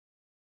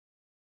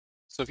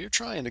So if you're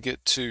trying to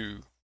get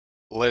to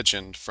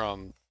Legend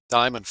from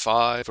Diamond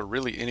 5 or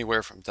really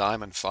anywhere from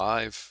Diamond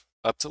 5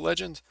 up to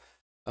Legend,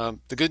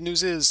 the good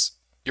news is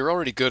you're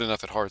already good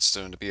enough at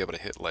Hearthstone to be able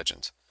to hit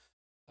Legend.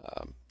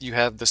 You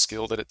have the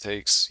skill that it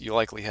takes. You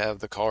likely have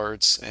the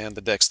cards and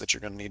the decks that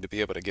you're going to need to be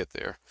able to get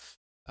there.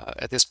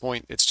 At this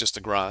point, it's just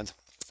a grind.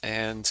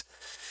 And,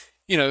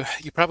 you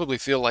probably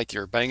feel like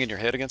you're banging your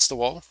head against the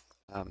wall.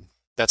 Um,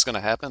 that's going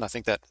to happen. I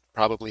think that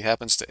probably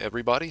happens to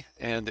everybody,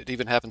 and it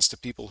even happens to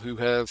people who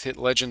have hit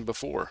Legend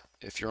before.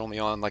 If you're only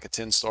on like a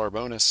 10-star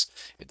bonus,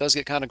 it does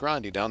get kind of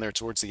grindy down there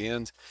towards the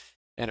end,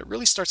 and it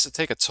really starts to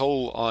take a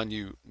toll on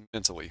you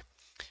mentally.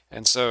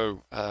 And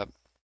so,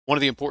 one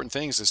of the important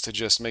things is to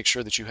just make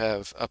sure that you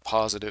have a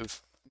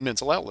positive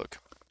mental outlook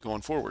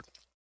going forward.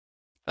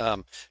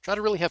 Try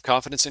to really have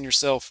confidence in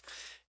yourself.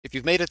 If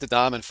you've made it to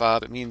Diamond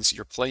 5, it means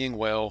you're playing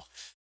well.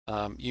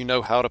 You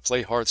know how to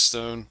play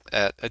Hearthstone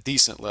at a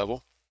decent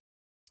level,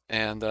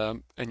 and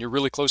you're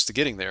really close to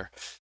getting there.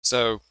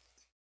 So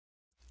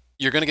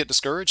you're going to get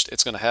discouraged.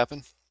 It's going to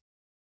happen.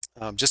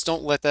 Just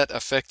don't let that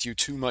affect you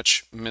too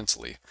much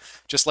mentally.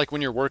 Just like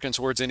when you're working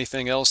towards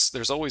anything else,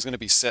 there's always going to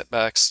be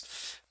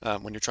setbacks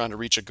when you're trying to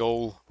reach a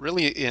goal,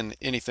 really in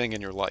anything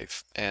in your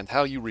life. And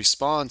how you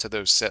respond to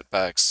those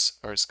setbacks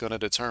is going to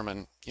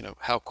determine,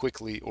 how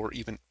quickly or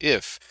even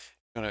if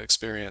you're going to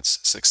experience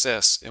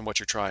success in what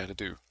you're trying to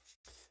do.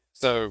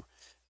 So,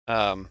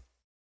 um,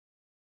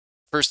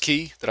 first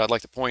key that I'd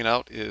like to point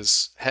out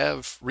is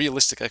have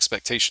realistic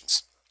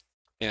expectations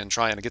in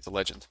trying to get the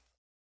legend.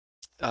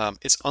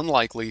 It's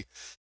unlikely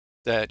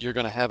that you're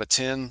going to have a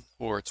 10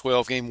 or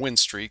 12 game win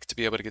streak to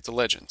be able to get to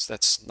Legends.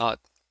 That's not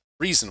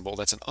reasonable.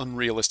 That's an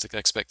unrealistic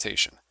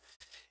expectation.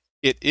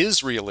 It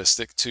is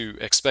realistic to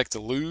expect to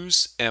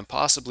lose and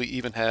possibly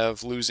even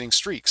have losing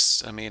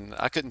streaks. I mean,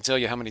 I couldn't tell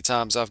you how many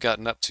times I've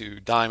gotten up to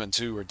Diamond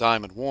 2 or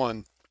Diamond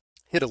 1,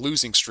 hit a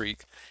losing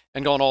streak,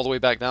 and gone all the way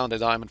back down to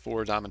Diamond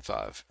 4 or Diamond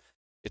 5.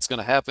 It's going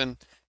to happen.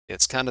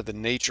 It's kind of the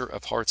nature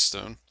of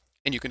Hearthstone,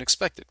 and you can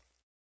expect it.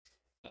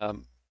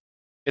 Um,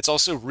 it's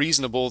also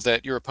reasonable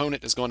that your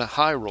opponent is going to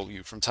high roll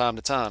you from time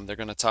to time. They're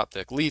going to top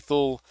deck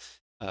lethal.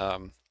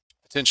 Um,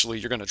 Potentially,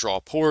 you're going to draw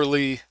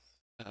poorly.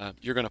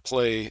 You're going to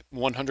play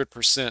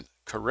 100%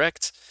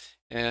 correct,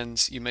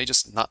 and you may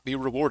just not be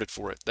rewarded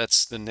for it.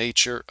 That's the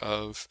nature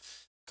of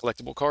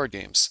collectible card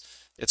games.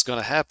 It's going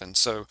to happen.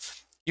 So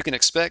you can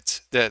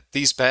expect that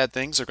these bad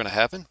things are going to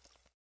happen,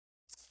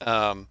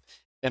 um,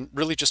 and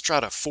really just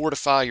try to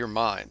fortify your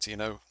mind.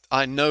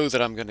 I know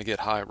that I'm going to get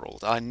high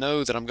rolled. I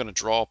know that I'm going to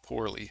draw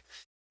poorly.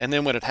 And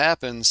then when it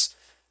happens,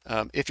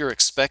 if you're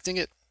expecting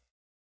it,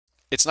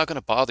 it's not going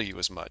to bother you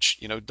as much.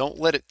 Don't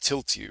let it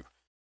tilt you.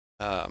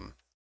 Um,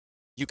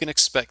 you can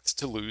expect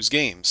to lose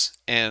games.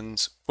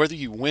 And whether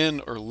you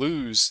win or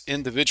lose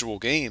individual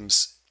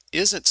games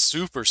isn't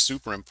super,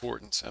 super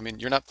important. I mean,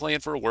 you're not playing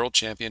for a world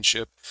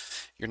championship.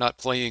 You're not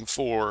playing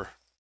for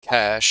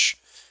cash.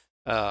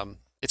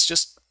 It's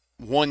just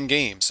one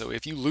game. So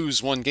if you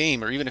lose one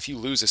game, or even if you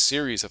lose a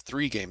series of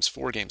 3 games,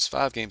 4 games,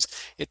 5 games,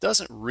 it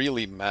doesn't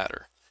really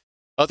matter.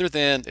 Other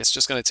than it's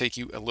just going to take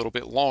you a little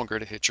bit longer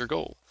to hit your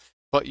goal.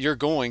 But you're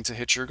going to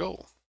hit your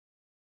goal.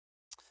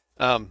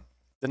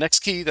 The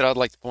next key that I'd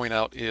like to point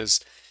out is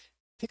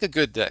pick a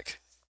good deck.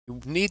 You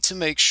need to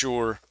make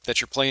sure that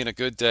you're playing a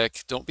good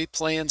deck. Don't be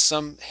playing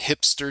some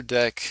hipster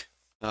deck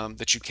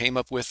that you came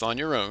up with on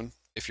your own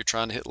if you're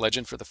trying to hit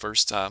Legend for the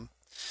first time.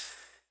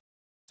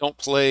 Don't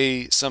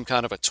play some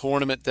kind of a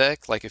tournament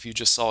deck, like if you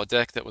just saw a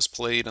deck that was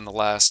played in the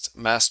last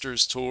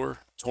Masters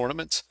Tour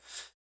tournament.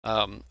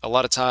 A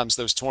lot of times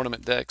those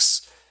tournament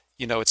decks,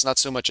 it's not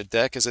so much a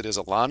deck as it is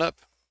a lineup.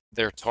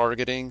 They're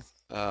targeting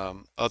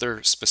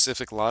other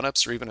specific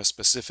lineups or even a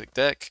specific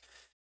deck.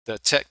 The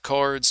tech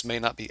cards may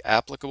not be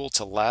applicable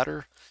to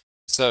ladder.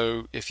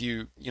 So if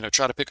you,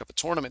 try to pick up a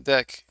tournament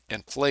deck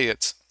and play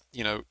it,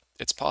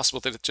 it's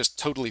possible that it just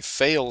totally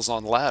fails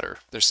on ladder.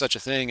 There's such a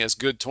thing as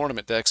good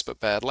tournament decks,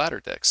 but bad ladder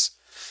decks.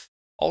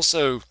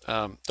 Also,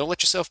 don't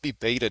let yourself be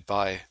baited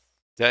by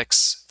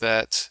decks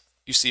that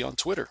you see on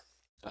Twitter.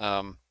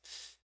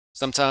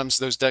 Sometimes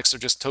those decks are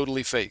just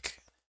totally fake.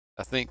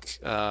 I think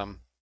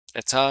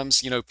at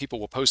times,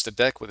 people will post a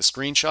deck with a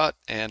screenshot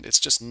and it's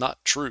just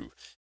not true.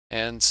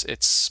 And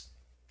it's,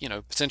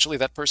 potentially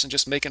that person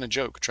just making a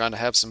joke, trying to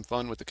have some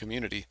fun with the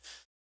community.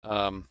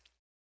 So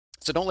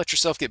don't let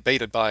yourself get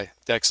baited by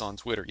decks on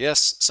Twitter.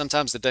 Yes,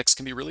 sometimes the decks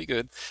can be really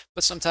good,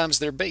 but sometimes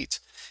they're bait.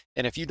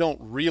 And if you don't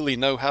really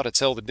know how to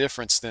tell the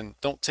difference, then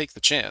don't take the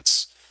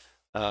chance.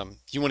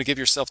 You want to give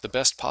yourself the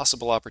best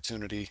possible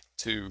opportunity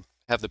to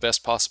have the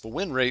best possible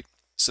win rate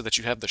so that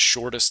you have the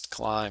shortest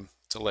climb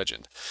to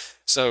Legend.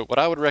 So what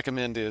I would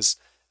recommend is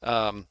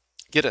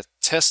get a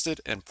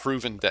tested and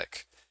proven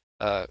deck.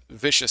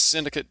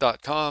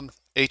 ViciousSyndicate.com,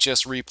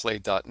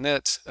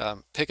 hsreplay.net.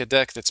 Pick a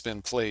deck that's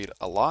been played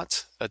a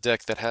lot, a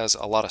deck that has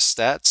a lot of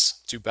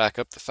stats to back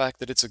up the fact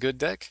that it's a good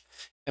deck,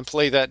 and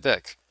play that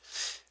deck.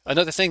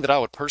 Another thing that I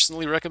would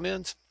personally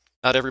recommend,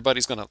 not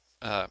everybody's going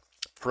to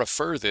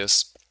prefer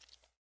this,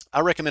 I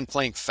recommend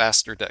playing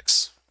faster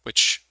decks,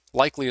 which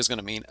likely is going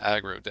to mean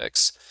aggro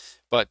decks,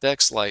 But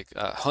decks like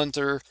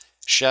Hunter,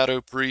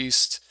 Shadow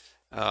Priest,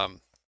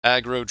 um,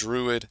 Aggro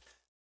Druid,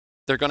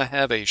 they're going to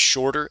have a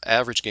shorter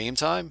average game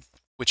time,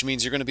 which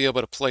means you're going to be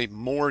able to play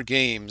more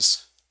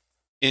games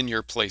in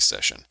your play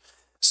session.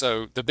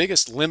 So the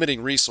biggest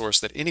limiting resource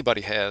that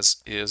anybody has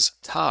is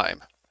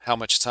time, how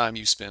much time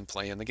you spend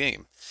playing the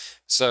game.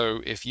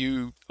 So if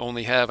you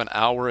only have an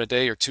hour a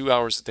day or 2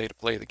 hours a day to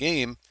play the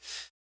game,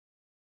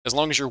 as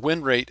long as your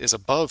win rate is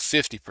above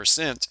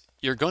 50%,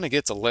 you're going to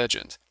get to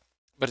Legend.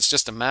 But it's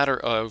just a matter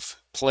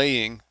of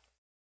playing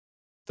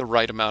the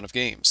right amount of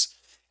games.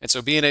 And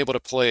so being able to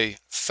play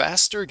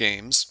faster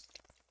games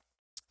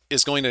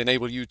is going to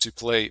enable you to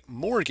play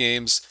more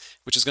games,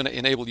 which is going to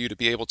enable you to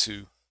be able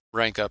to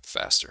rank up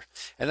faster.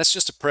 And that's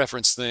just a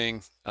preference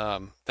thing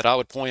that I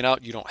would point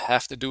out. You don't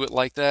have to do it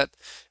like that.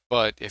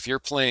 But if you're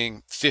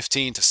playing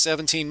 15 to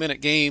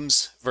 17-minute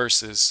games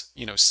versus,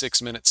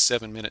 6-minute,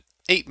 7-minute,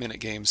 8-minute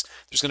games,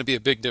 there's going to be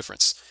a big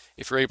difference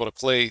if you're able to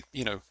play,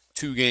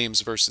 2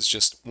 games versus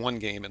just 1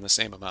 game in the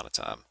same amount of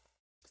time.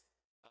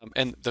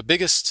 And the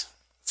biggest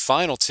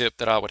final tip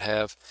that I would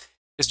have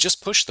is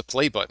just push the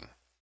play button.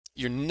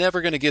 You're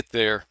never going to get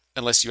there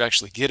unless you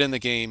actually get in the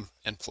game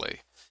and play.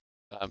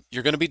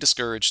 You're going to be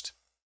discouraged.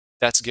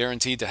 That's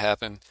guaranteed to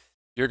happen.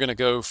 You're going to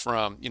go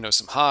from,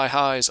 some high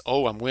highs.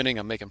 Oh, I'm winning.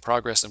 I'm making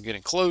progress. I'm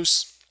getting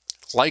close.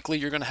 Likely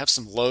you're going to have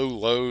some low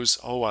lows.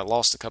 Oh, I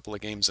lost a couple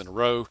of games in a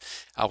row.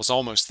 I was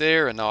almost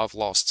there and now I've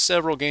lost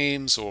several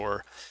games.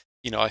 Or,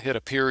 I hit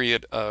a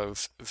period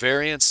of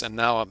variance and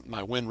now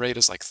my win rate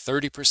is like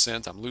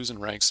 30%. I'm losing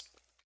ranks.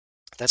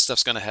 That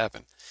stuff's going to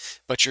happen.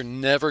 But you're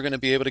never going to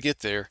be able to get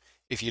there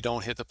if you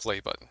don't hit the play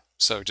button.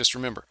 So just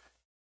remember,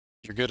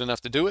 you're good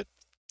enough to do it.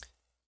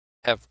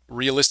 Have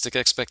realistic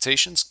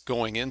expectations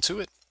going into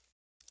it.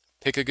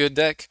 Pick a good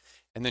deck,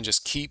 and then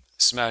just keep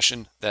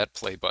smashing that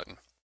play button.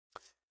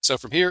 So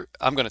from here,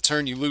 I'm going to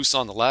turn you loose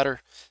on the ladder.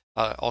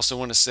 I also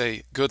want to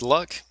say good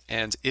luck,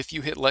 and if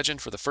you hit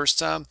Legend for the first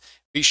time,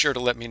 be sure to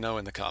let me know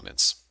in the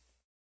comments.